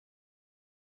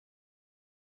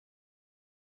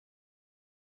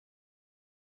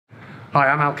Hi,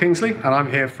 I'm Al Kingsley, and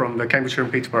I'm here from the Cambridgeshire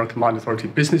and Peterborough Combined Authority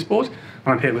Business Board.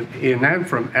 And I'm here with Ian now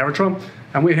from Aerotron,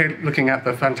 and we're here looking at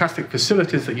the fantastic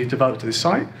facilities that you developed at this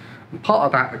site. And part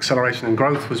of that acceleration and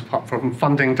growth was from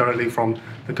funding directly from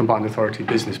the Combined Authority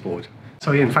Business Board.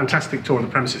 So Ian, fantastic tour of the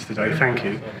premises today, thank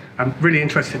you. I'm really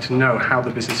interested to know how the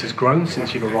business has grown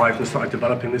since you've arrived and started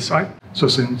developing this site. So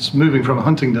since moving from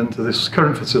Huntingdon to this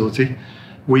current facility,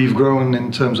 we've grown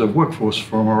in terms of workforce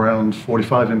from around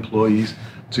 45 employees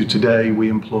to today we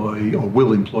employ, or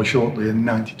will employ shortly,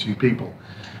 92 people.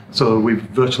 So we've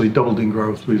virtually doubled in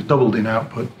growth, we've doubled in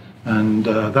output, and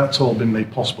that's all been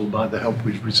made possible by the help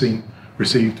we've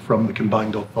received from the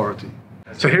Combined Authority.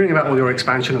 So hearing about all your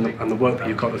expansion and the work that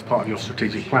you've got as part of your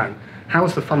strategic plan, how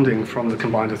has the funding from the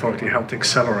Combined Authority helped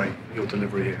accelerate your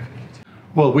delivery here?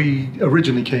 Well, we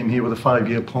originally came here with a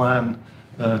 5-year plan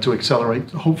to accelerate,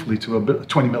 hopefully, to a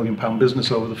 £20 million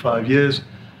business over the 5 years.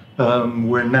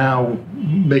 We're now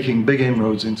making big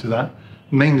inroads into that,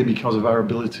 mainly because of our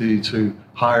ability to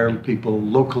hire people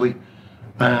locally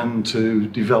and to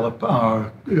develop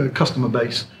our customer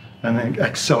base and then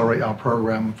accelerate our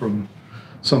program from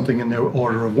something in the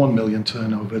order of 1 million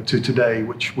turnover to today,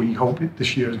 which we hope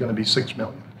this year is going to be 6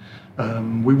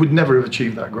 million. We would never have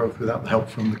achieved that growth without the help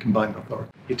from the Combined Authority.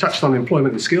 You touched on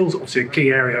employment and skills, obviously a key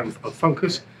area of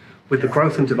focus. With the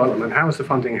growth and development, how has the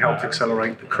funding helped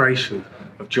accelerate the creation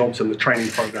of jobs and the training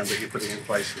program that you're putting in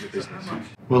place for the business?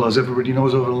 Well, as everybody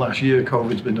knows, over the last year,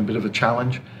 COVID's been a bit of a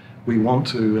challenge. We want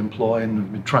to employ and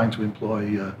have been trying to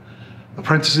employ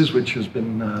apprentices, which has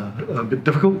been a bit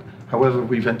difficult. However,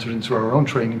 we've entered into our own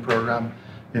training program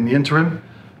in the interim.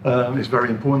 It's very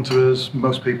important to us.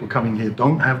 Most people coming here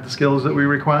don't have the skills that we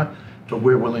require, but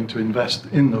we're willing to invest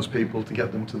in those people to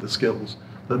get them to the skills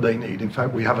that they need. In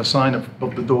fact, we have a sign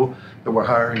above the door that we're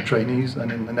hiring trainees,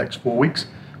 and in the next 4 weeks,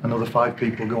 another 5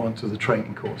 people go onto the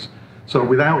training course. So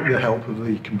without the help of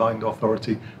the Combined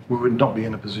Authority, we would not be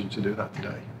in a position to do that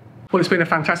today. Well, it's been a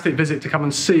fantastic visit to come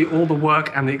and see all the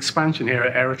work and the expansion here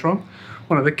at Aerotron.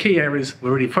 One of the key areas we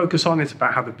really focus on is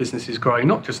about how the business is growing,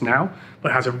 not just now,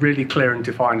 but has a really clear and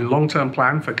defined long-term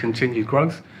plan for continued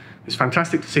growth. It's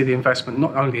fantastic to see the investment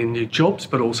not only in new jobs,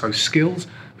 but also skills,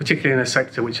 particularly in a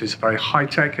sector which is very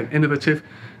high-tech and innovative.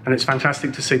 And it's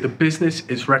fantastic to see the business,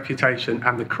 its reputation,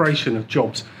 and the creation of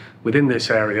jobs within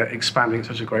this area expanding at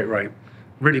such a great rate.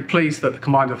 Really pleased that the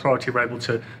Combined Authority were able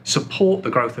to support the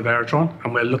growth of Aerotron,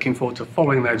 and we're looking forward to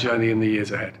following their journey in the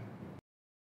years ahead.